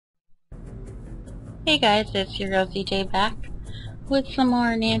Hey guys, it's your girl CJ back with some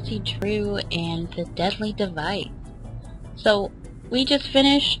more Nancy Drew and the Deadly Device. So, we just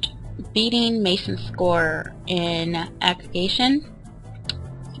finished beating Mason's score in aggregation.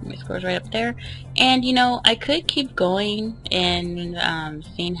 My score's right up there. And you know, I could keep going and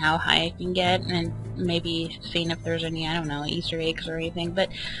seeing how high I can get and maybe seeing if there's any, I don't know, Easter eggs or anything, but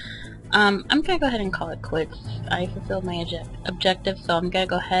I'm gonna go ahead and call it quits. I fulfilled my objective, so I'm gonna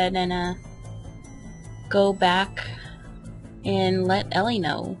go ahead and go back and let Ellie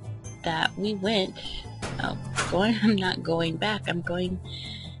know that we went. I'm not going back. I'm going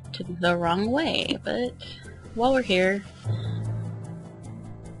to the wrong way. But while we're here,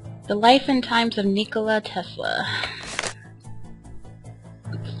 the life and times of Nikola Tesla.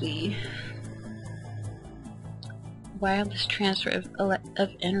 Let's see. Wireless transfer of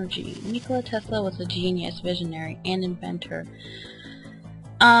energy. Nikola Tesla was a genius, visionary, and inventor.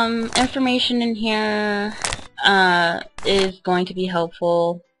 Information in here is going to be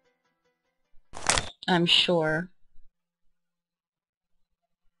helpful, I'm sure.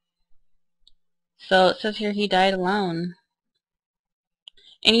 So it says here he died alone.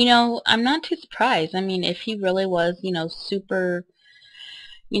 And you know, I'm not too surprised. I mean, if he really was, you know, super,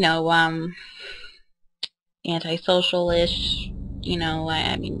 you know, antisocial-ish, you know,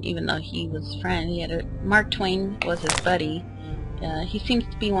 I mean, even though he was friend, Mark Twain was his buddy. He seems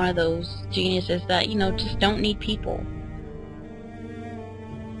to be one of those geniuses that, you know, just don't need people.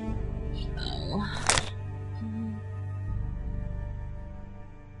 So,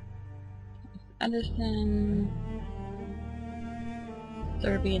 Edison,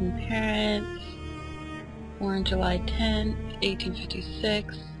 Serbian parents, born July 10th,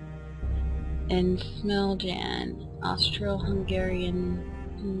 1856, in Smiljan, Austro-Hungarian,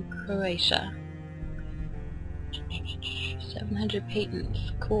 in Croatia. 700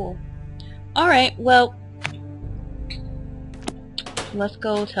 patents. Cool. Alright, well, let's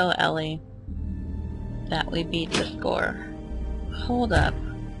go tell Ellie that we beat the score. Hold up.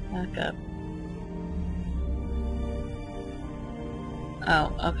 Back up.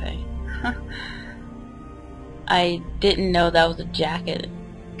 Oh, okay. I didn't know that was a jacket. It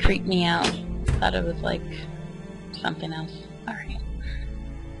creeped me out. Thought it was like something else. Alright.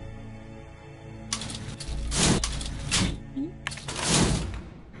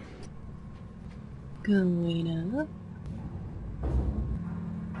 Going up.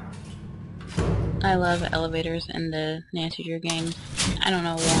 I love elevators in the Nancy Drew games. I don't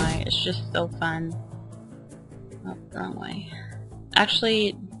know why. It's just so fun. Oh, wrong way.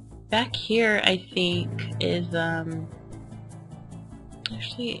 Actually, back here I think is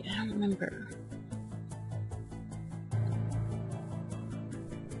actually I don't remember.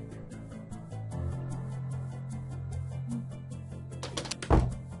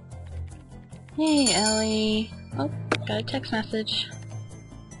 Hey Ellie. Oh, got a text message.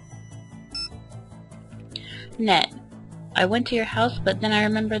 Net. I went to your house, but then I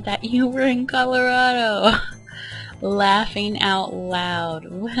remembered that you were in Colorado. Laughing out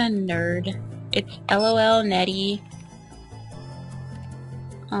loud. What a nerd. It's LOL Nettie.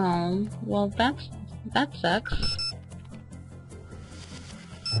 Oh, well that sucks.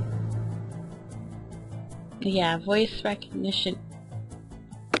 Yeah, voice recognition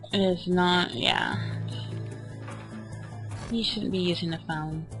is not, yeah. You shouldn't be using a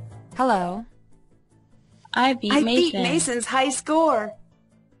phone. Hello. I beat Mason's high score.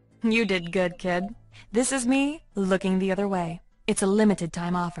 You did good, kid. This is me looking the other way. It's a limited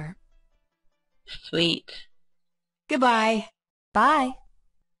time offer. Sweet. Goodbye. Bye.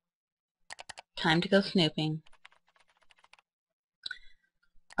 Time to go snooping.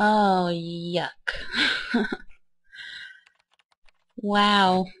 Oh, yuck.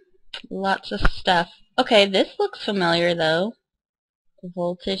 Wow. Lots of stuff. Okay, this looks familiar though.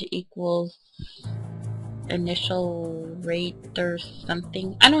 Voltage equals initial rate or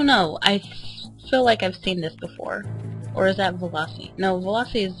something. I don't know. I feel like I've seen this before. Or is that velocity? No,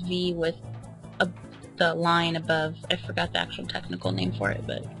 velocity is V with the line above. I forgot the actual technical name for it,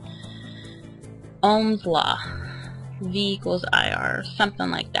 but Ohm's law. V equals IR.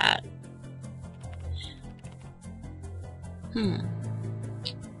 Something like that.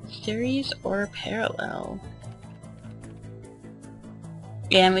 Series or parallel?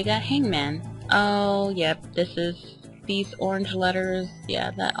 Yeah, and we got Hangman. Oh, yep, this is these orange letters.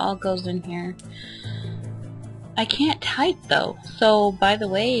 Yeah, that all goes in here. I can't type though. So, by the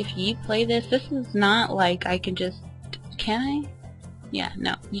way, if you play this, this is not like I can just... Can I? Yeah,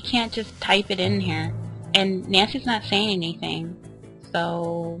 no. You can't just type it in here. And Nancy's not saying anything.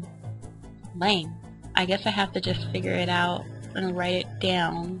 So, lame. I guess I have to just figure it out and write it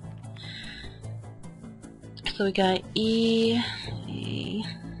down. So we got E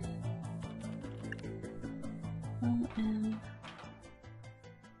O N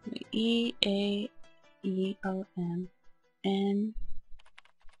E A E O M N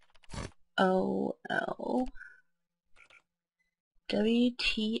O L W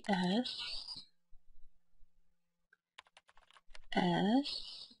T S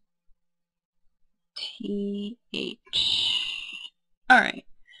S T H. Alright.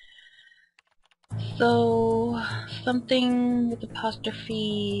 So something with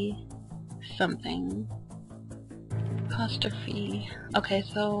apostrophe something. Apostrophe. Okay,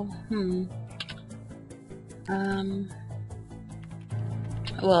 so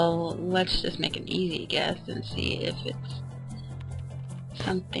well, let's just make an easy guess and see if it's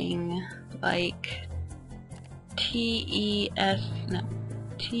something like T-E-S-L-A.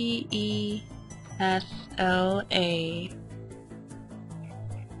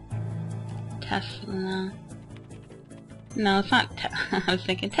 Tesla. No, it's not. I was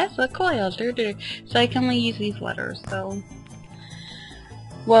thinking Tesla coils. So I can only use these letters. So,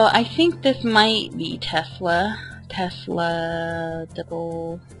 well, I think this might be Tesla. Tesla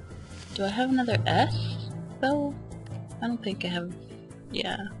double. Do I have another S though? I don't think I have.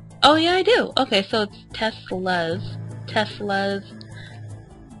 Yeah. Oh yeah, I do. Okay, so it's Teslas. Teslas.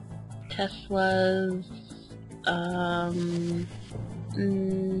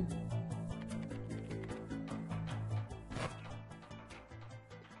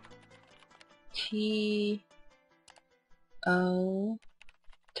 T O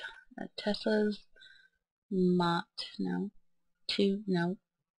Tesla's Mott, no. No.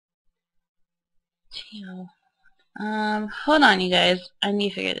 T O. Hold on, you guys. I need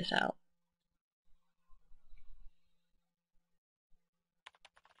to figure this out.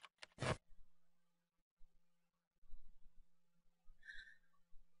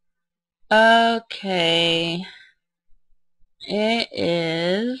 Okay. It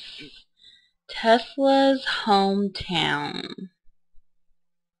is Tesla's hometown.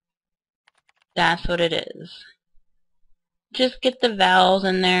 That's what it is. Just get the vowels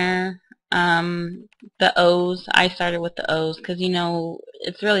in there. The O's. I started with the O's because, you know,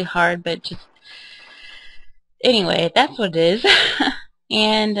 it's really hard, but just... Anyway, that's what it is.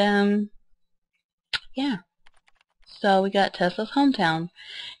 And, yeah. So we got Tesla's hometown.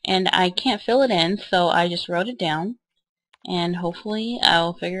 And I can't fill it in, so I just wrote it down. And hopefully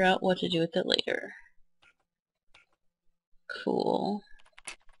I'll figure out what to do with it later. Cool.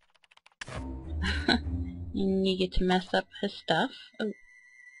 And you get to mess up his stuff. Oh,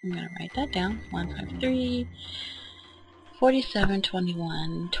 I'm going to write that down. 153, 47,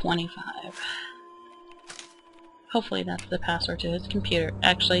 21, 25. Hopefully that's the password to his computer.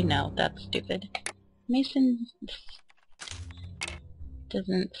 Actually, no, that's stupid. Mason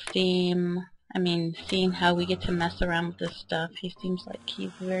doesn't seem... I mean, seeing how we get to mess around with this stuff, he seems like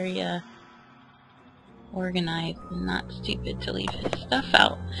he's very, organized and not stupid to leave his stuff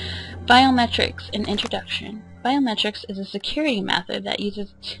out. Biometrics, an introduction. Biometrics is a security method that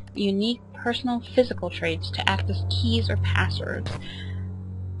uses unique personal physical traits to act as keys or passwords.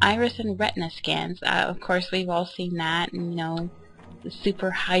 Iris and retina scans, of course we've all seen that, and, you know, the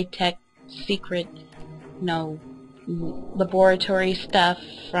super high-tech, secret, you know, laboratory stuff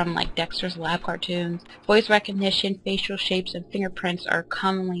from like Dexter's Lab cartoons. Voice recognition, facial shapes, and fingerprints are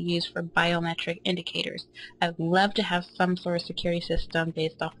commonly used for biometric indicators. I'd love to have some sort of security system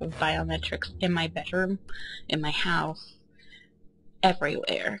based off of biometrics in my bedroom, in my house,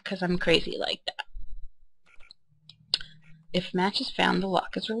 everywhere, because I'm crazy like that. If match is found, the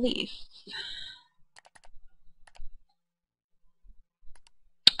lock is released.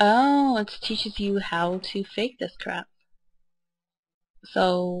 Oh, it teaches you how to fake this crap.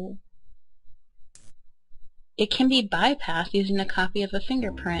 So it can be bypassed using a copy of a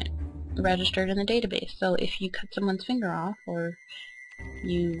fingerprint registered in the database. So if you cut someone's finger off, or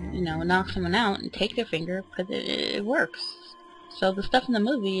you know, knock someone out and take their finger, it works. So the stuff in the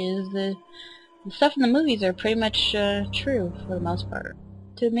movie is the stuff in the movies are pretty much true for the most part.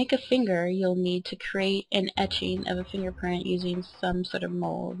 To make a finger, you'll need to create an etching of a fingerprint using some sort of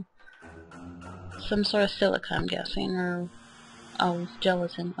mold. Some sort of silica, I'm guessing, or... oh,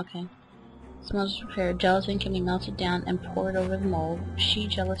 gelatin, okay. So mold is prepared. Gelatin can be melted down and poured over the mold. Sheet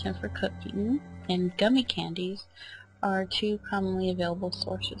gelatin for cooking, and gummy candies are two commonly available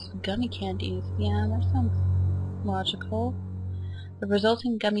sources. Gummy candies, yeah, that sounds logical. The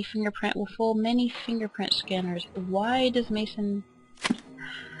resulting gummy fingerprint will fool many fingerprint scanners. Why does Mason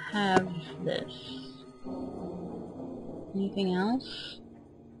have this? Anything else?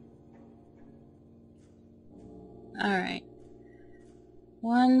 Alright.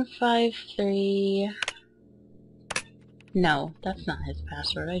 153 No, that's not his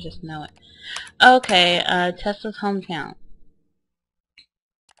password. I just know it. Okay, Tessa's hometown.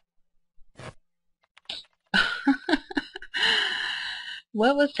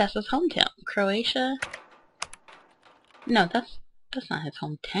 What was Tessa's hometown? Croatia? No, that's not his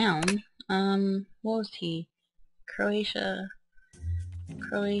hometown. What was he? Croatia,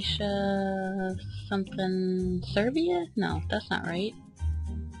 something, Serbia? No, that's not right.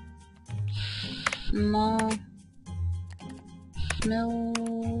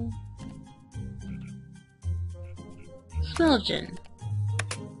 Smiljan.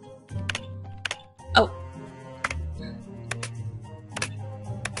 Oh.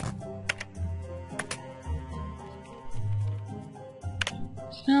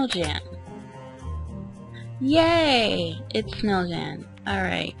 Smiljan. Yay! It's Smiljan.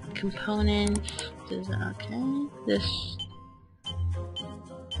 Alright, components. Okay. This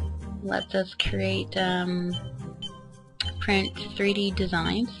lets us create, print 3D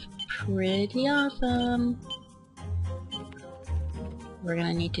designs. Pretty awesome. We're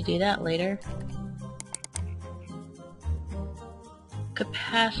gonna need to do that later.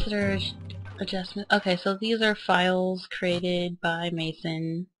 Capacitors adjustment. Okay, so these are files created by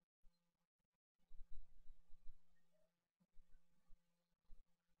Mason.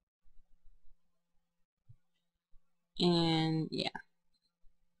 And yeah.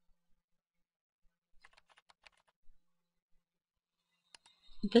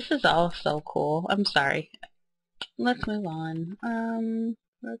 This is all so cool. I'm sorry. Let's move on.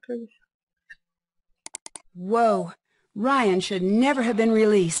 Record. Whoa. Ryan should never have been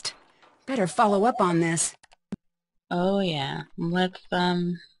released. Better follow up on this. Oh yeah. Let's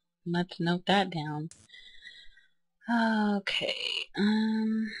note that down. Okay.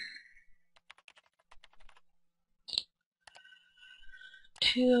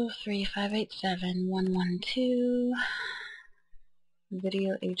 203587112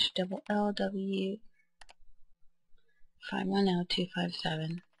 video HLLW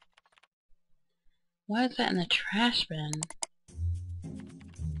 510257. Why is that in the trash bin?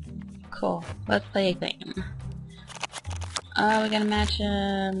 Cool. Let's play a game. Oh, we gotta match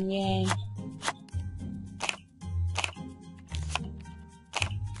them. Yay.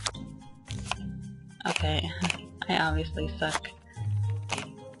 Okay. I obviously suck.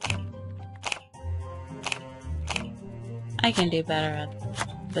 I can do better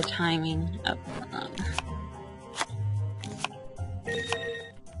at the timing. Oh, no.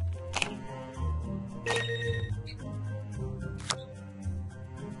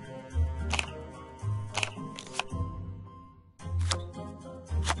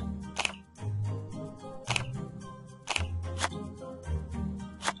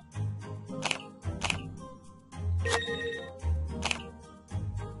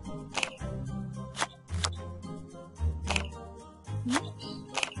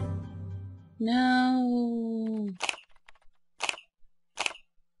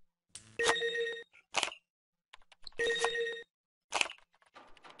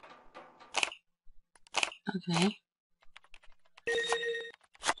 Okay.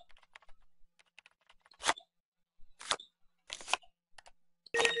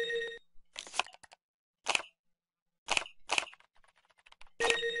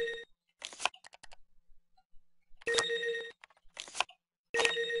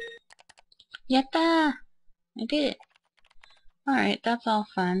 Yatta! I did it. Alright, that's all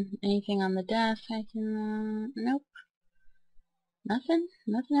fun. Anything on the desk I can, nope. Nothing?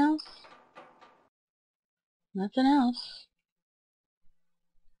 Nothing else? Nothing else.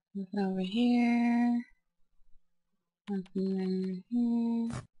 Nothing over here. Nothing in here.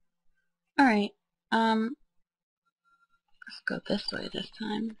 Alright, let's go this way this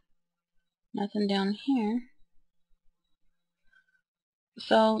time. Nothing down here.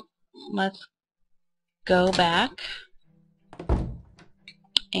 So, let's go back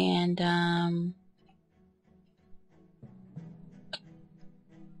and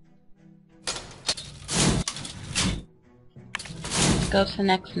go to the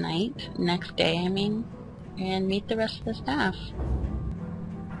next day I mean, and meet the rest of the staff.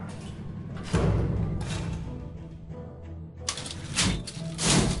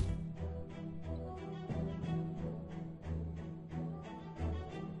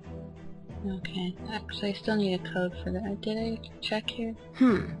 Okay, actually I still need a code for that. Did I check here?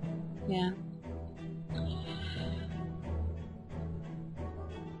 Yeah.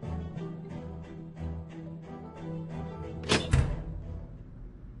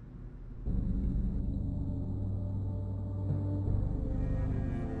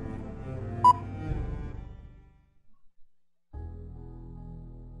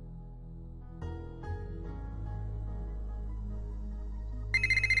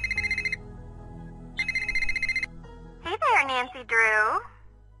 Nancy Drew.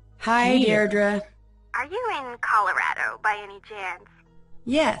 Hi, Hey. Deirdre. Are you in Colorado by any chance?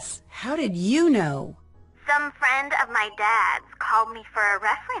 Yes, how did you know? Some friend of my dad's called me for a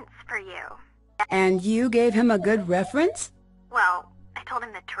reference for you. And you gave him a good reference? Well, I told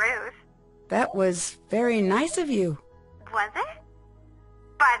him the truth. That was very nice of you. Was it?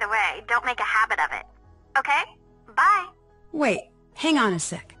 By the way, don't make a habit of it. Okay? Bye. Wait, hang on a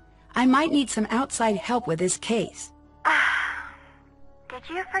sec. I might need some outside help with this case. Did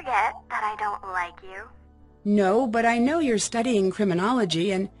you forget that I don't like you? No, but I know you're studying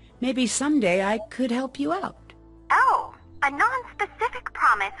criminology, and maybe someday I could help you out. Oh, a non-specific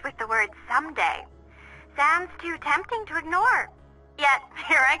promise with the word someday. Sounds too tempting to ignore. Yet,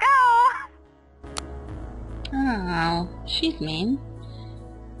 here I go. Oh, she's mean.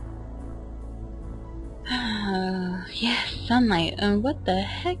 Yes, sunlight. And what the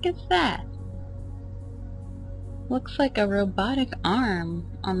heck is that? Looks like a robotic arm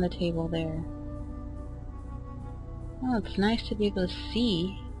on the table there. Oh, it's nice to be able to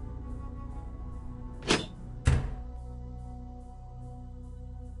see.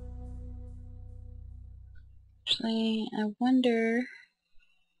 Actually, I wonder...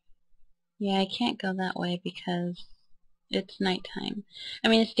 Yeah, I can't go that way because it's nighttime. I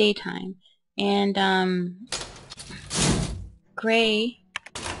mean, it's daytime. And, gray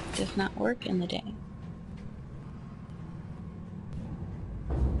does not work in the day.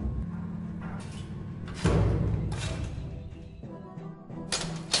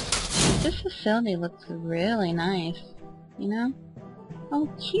 This facility looks really nice, you know? Oh,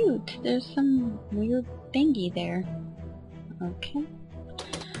 cute! There's some weird thingy there. Okay.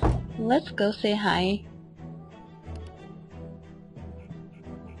 Let's go say hi.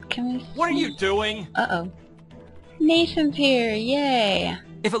 Can we see? What are you doing? Uh-oh. Nathan's here! Yay!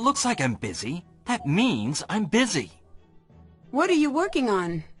 If it looks like I'm busy, that means I'm busy. What are you working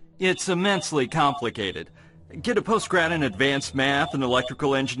on? It's immensely complicated. Get a postgrad in advanced math and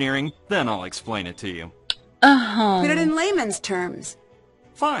electrical engineering, then I'll explain it to you. Uh-huh. Put it in layman's terms.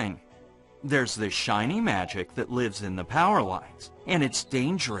 Fine. There's this shiny magic that lives in the power lines, and it's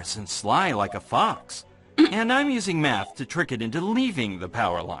dangerous and sly like a fox. And I'm using math to trick it into leaving the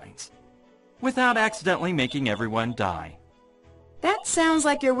power lines, without accidentally making everyone die. That sounds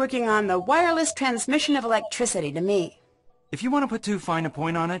like you're working on the wireless transmission of electricity to me. If you want to put too fine a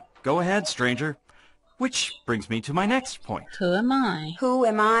point on it, go ahead, stranger. Which brings me to my next point. Who am I? Who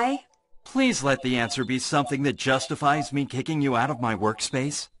am I? Please let the answer be something that justifies me kicking you out of my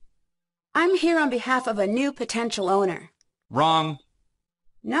workspace. I'm here on behalf of a new potential owner. Wrong.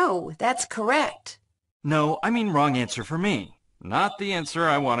 No, that's correct. No, I mean wrong answer for me. Not the answer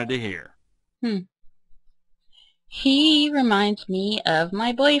I wanted to hear. He reminds me of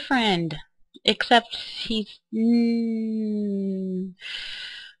my boyfriend. Except he's...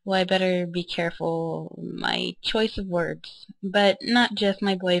 well, I better be careful my choice of words. But not just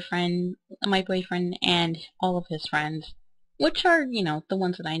my boyfriend and all of his friends. Which are, you know, the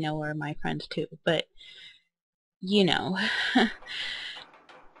ones that I know are my friends too. But, you know,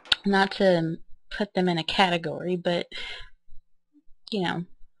 not to put them in a category, but, you know,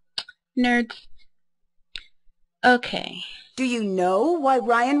 nerds. Okay. Do you know why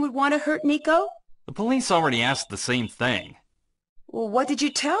Ryan would want to hurt Nico? The police already asked the same thing. Well, what did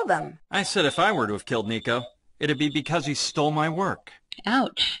you tell them? I said if I were to have killed Nico, it'd be because he stole my work.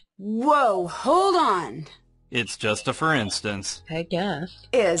 Ouch. Whoa, hold on. It's just a for instance. I guess.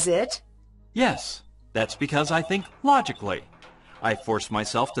 Is it? Yes, that's because I think logically. I force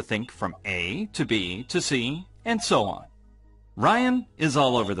myself to think from A to B to C, and so on. Ryan is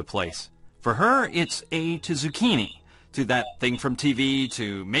all over the place. For her, it's A to zucchini, to that thing from TV,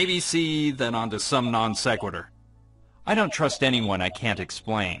 to maybe C, then on to some non sequitur. I don't trust anyone I can't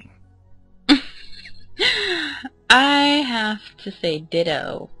explain. I have to say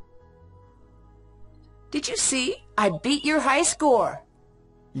ditto. Did you see? I beat your high score.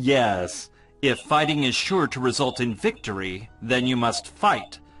 Yes, if fighting is sure to result in victory, then you must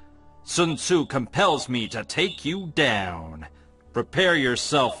fight. Sun Tzu compels me to take you down. Prepare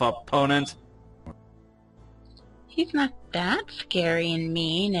yourself, opponent. He's not that scary and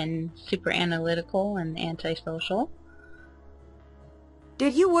mean and super analytical and antisocial.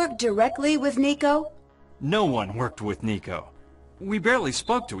 Did you work directly with Nico? No one worked with Nico. We barely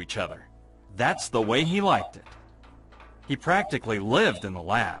spoke to each other. That's the way he liked it. He practically lived in the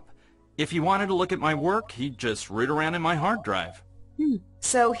lab. If he wanted to look at my work, he'd just root around in my hard drive.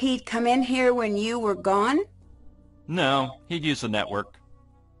 So he'd come in here when you were gone? No, he'd use the network.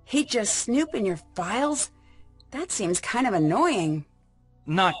 He'd just snoop in your files? That seems kind of annoying.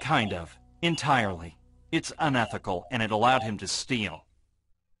 Not kind of. Entirely. It's unethical, and it allowed him to steal.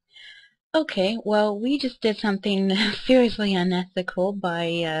 Okay, well, we just did something seriously unethical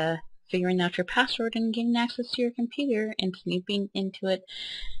by figuring out your password and getting access to your computer and snooping into it,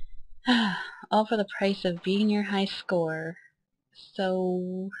 all for the price of beating your high score.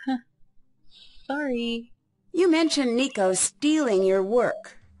 So, sorry. You mentioned Nico stealing your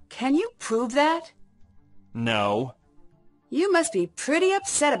work. Can you prove that? No. You must be pretty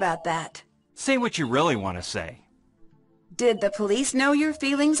upset about that. Say what you really want to say. Did the police know your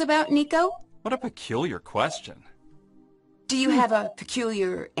feelings about Nico? What a peculiar question. Do you have a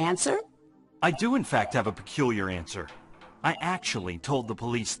peculiar answer? I do in fact have a peculiar answer. I actually told the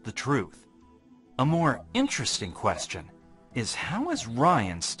police the truth. A more interesting question is, how is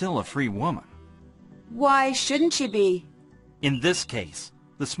Ryan still a free woman? Why shouldn't she be? In this case,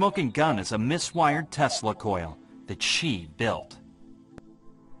 the smoking gun is a miswired Tesla coil that she built.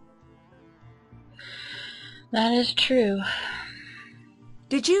 That is true.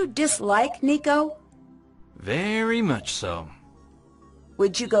 Did you dislike Nico? Very much so.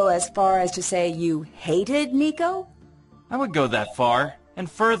 Would you go as far as to say you hated Nico? I would go that far,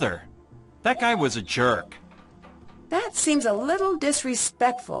 and further. That guy was a jerk. That seems a little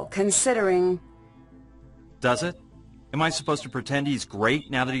disrespectful, considering... Does it? Am I supposed to pretend he's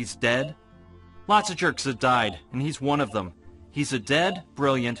great now that he's dead? Lots of jerks have died, and he's one of them. He's a dead,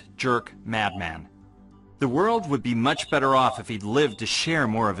 brilliant, jerk madman. The world would be much better off if he'd lived to share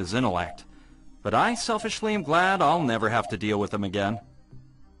more of his intellect. But I selfishly am glad I'll never have to deal with him again.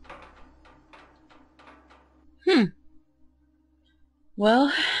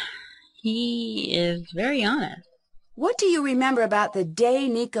 Well, he is very honest. What do you remember about the day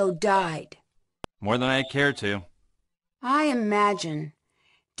Nico died? More than I'd care to. I imagine.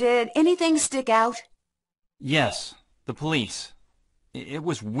 Did anything stick out? Yes, the police. It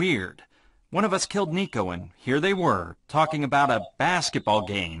was weird. One of us killed Nico, and here they were, talking about a basketball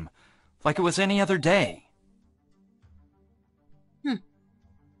game, like it was any other day.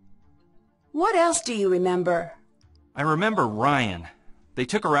 What else do you remember? I remember Ryan. They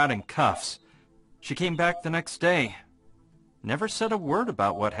took her out in cuffs. She came back the next day. Never said a word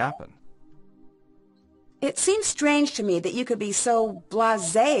about what happened. It seems strange to me that you could be so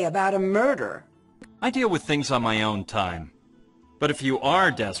blasé about a murder. I deal with things on my own time. But if you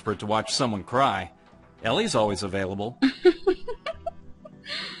are desperate to watch someone cry, Ellie's always available.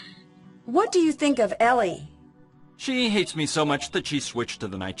 What do you think of Ellie? She hates me so much that she switched to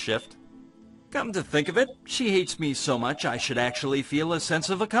the night shift. Come to think of it, she hates me so much I should actually feel a sense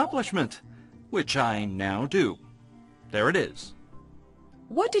of accomplishment, which I now do. There it is.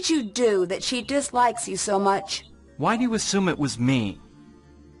 What did you do that she dislikes you so much? Why do you assume it was me?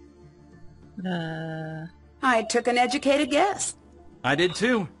 I took an educated guess. I did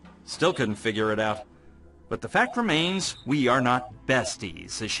too. Still couldn't figure it out. But the fact remains, we are not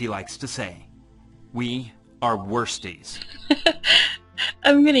besties, as she likes to say. We are worsties.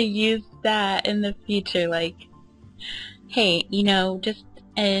 I'm gonna use that in the future, like, hey, you know, just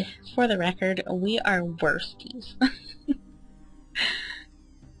for the record, we are worsties.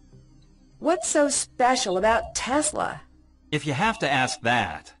 What's so special about Tesla? If you have to ask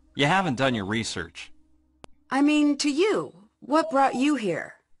that, you haven't done your research. I mean, to you. What brought you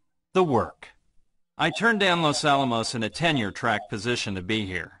here? The work. I turned down Los Alamos in a tenure-track position to be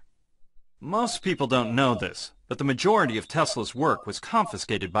here. Most people don't know this, but the majority of Tesla's work was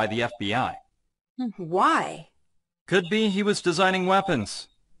confiscated by the FBI. Why? Could be he was designing weapons.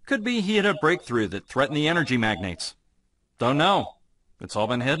 Could be he had a breakthrough that threatened the energy magnates. Don't know. It's all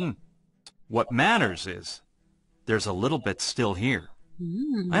been hidden. What matters is, there's a little bit still here.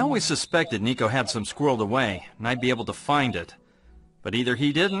 I always suspected Nico had some squirreled away, and I'd be able to find it. But either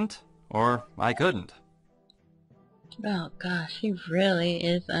he didn't, or I couldn't. Oh gosh, he really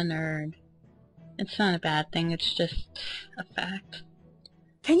is a nerd. It's not a bad thing, it's just a fact.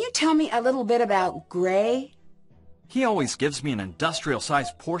 Can you tell me a little bit about Gray? He always gives me an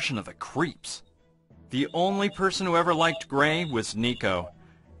industrial-sized portion of the creeps. The only person who ever liked Gray was Nico,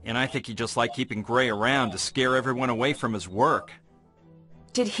 and I think he just liked keeping Gray around to scare everyone away from his work.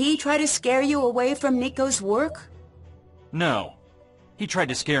 Did he try to scare you away from Nico's work? No. He tried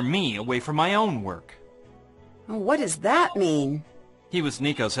to scare me away from my own work. What does that mean? He was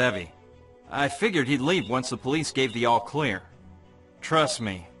Nico's heavy. I figured he'd leave once the police gave the all clear. Trust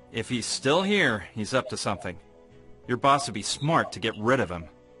me, if he's still here, he's up to something. Your boss would be smart to get rid of him.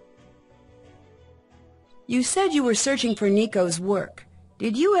 You said you were searching for Nico's work.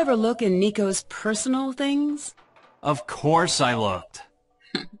 Did you ever look in Nico's personal things? Of course I looked.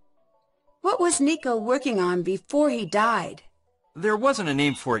 What was Nico working on before he died? There wasn't a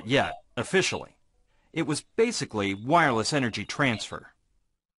name for it yet, officially. It was basically wireless energy transfer.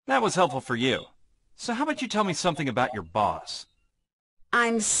 That was helpful for you. So how about you tell me something about your boss?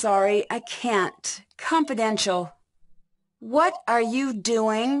 I'm sorry, I can't. Confidential. What are you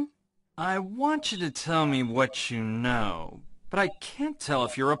doing? I want you to tell me what you know, but I can't tell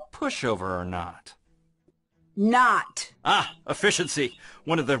if you're a pushover or not. Not. Ah, efficiency.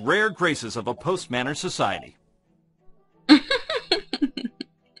 One of the rare graces of a post-manner society.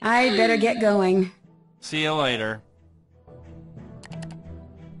 I'd better get going. See you later.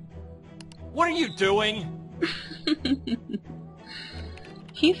 What are you doing?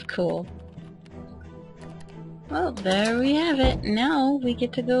 He's cool. Well, there we have it. Now we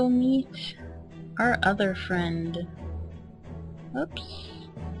get to go meet our other friend. Oops.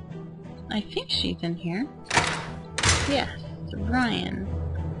 I think she's in here. Yes, Ryan.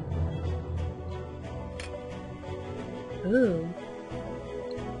 Ooh.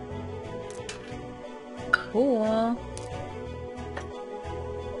 Cool.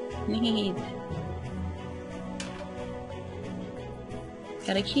 Neat.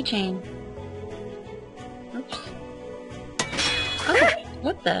 Got a keychain. Oops. Oh,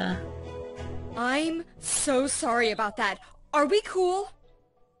 what the? I'm so sorry about that. Are we cool?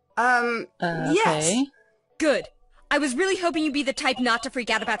 Yes. Okay. Good. I was really hoping you'd be the type not to freak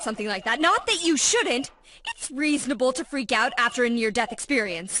out about something like that. Not that you shouldn't. It's reasonable to freak out after a near-death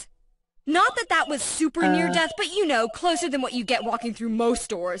experience. Not that that was super near-death, but you know, closer than what you get walking through most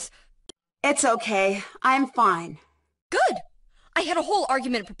stores. It's okay. I'm fine. Good. I had a whole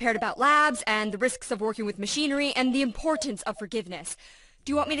argument prepared about labs and the risks of working with machinery and the importance of forgiveness.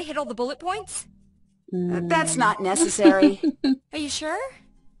 Do you want me to hit all the bullet points? That's not necessary. Are you sure?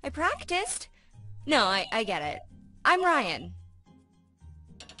 I practiced. No, I get it. I'm Ryan.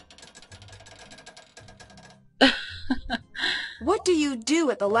 What do you do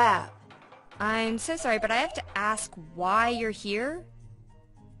at the lab? I'm so sorry, but I have to ask why you're here.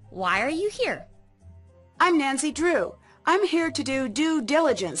 Why are you here? I'm Nancy Drew. I'm here to do due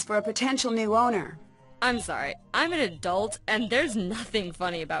diligence for a potential new owner. I'm sorry. I'm an adult, and there's nothing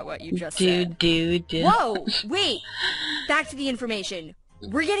funny about what you just said. Dude. Whoa! Wait! Back to the information.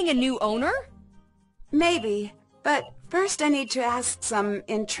 We're getting a new owner? Maybe, but first I need to ask some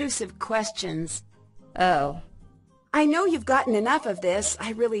intrusive questions. Oh. I know you've gotten enough of this,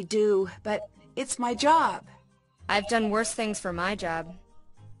 I really do, but it's my job. I've done worse things for my job.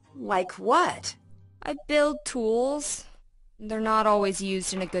 Like what? I build tools. They're not always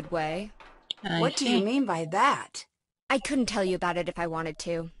used in a good way. What do you mean by that? I couldn't tell you about it if I wanted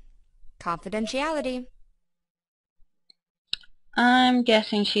to. Confidentiality. I'm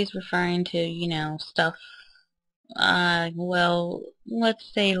guessing she's referring to, you know, stuff. Well,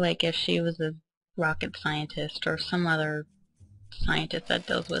 let's say like if she was a rocket scientist or some other scientist that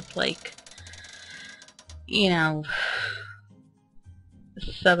deals with like, you know,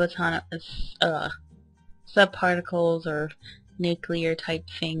 subparticles or nuclear type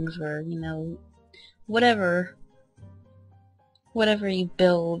things, or you know, whatever you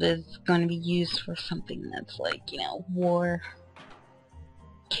build is going to be used for something that's like, you know, war,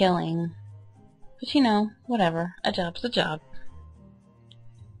 killing. But you know, whatever, a job's a job.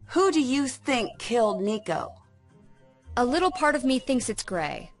 Who do you think killed Nico? A little part of me thinks it's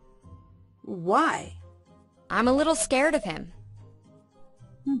Gray. Why? I'm a little scared of him.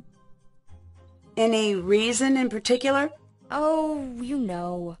 Any reason in particular? Oh, you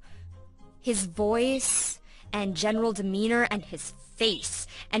know. His voice, and general demeanor, and his face,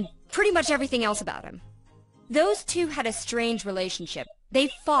 and pretty much everything else about him. Those two had a strange relationship. They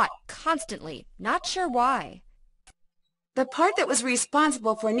fought constantly, not sure why. The part that was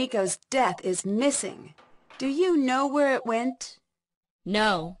responsible for Nico's death is missing. Do you know where it went?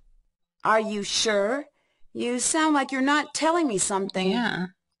 No. Are you sure? You sound like you're not telling me something. Yeah.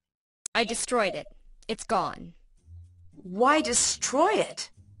 I destroyed it. It's gone. Why destroy it?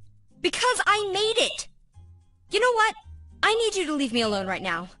 Because I made it! You know what? I need you to leave me alone right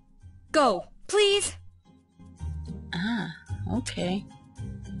now. Go, please. Ah, okay.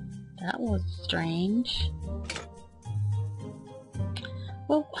 That was strange.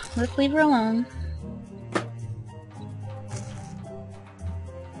 Well, let's leave her alone.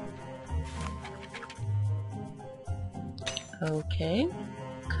 Okay.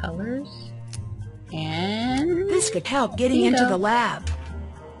 Colors. And... This could help getting Bingo. into the lab.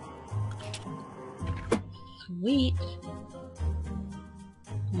 Sweet.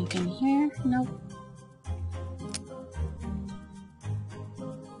 Anything here? Nope.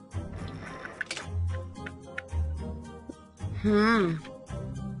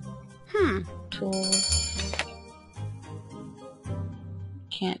 Tools.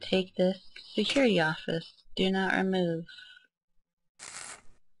 Can't take this. Security office. Do not remove.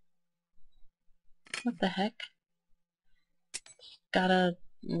 What the heck? It's got a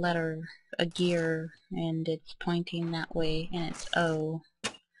letter, a gear, and it's pointing that way, and it's O.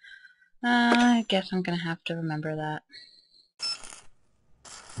 I guess I'm gonna have to remember that.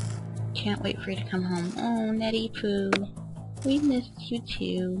 Can't wait for you to come home. Oh, Nettie Pooh. We missed you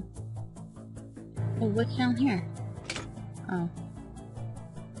too. Oh, what's down here? Oh.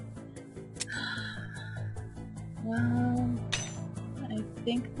 Well, I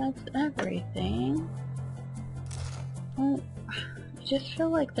think that's everything. Oh, I just feel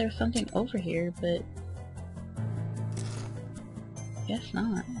like there's something over here, but guess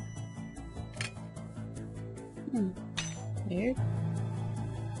not. Weird.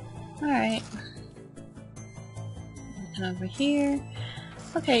 Alright. Nothing over here.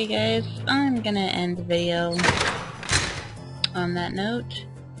 Okay guys, I'm gonna end the video on that note.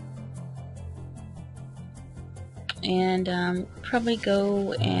 And probably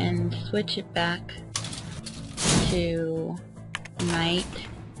go and switch it back to night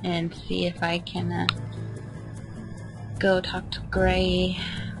and see if I can go talk to Gray,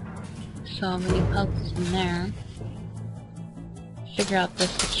 solve any puzzles in there, figure out the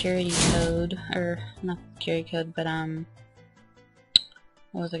security code, or not security code, but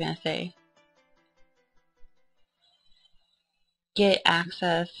what was I gonna say? Get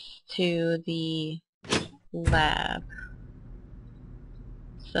access to the lab.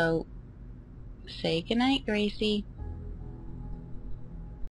 So, say goodnight, Gracie.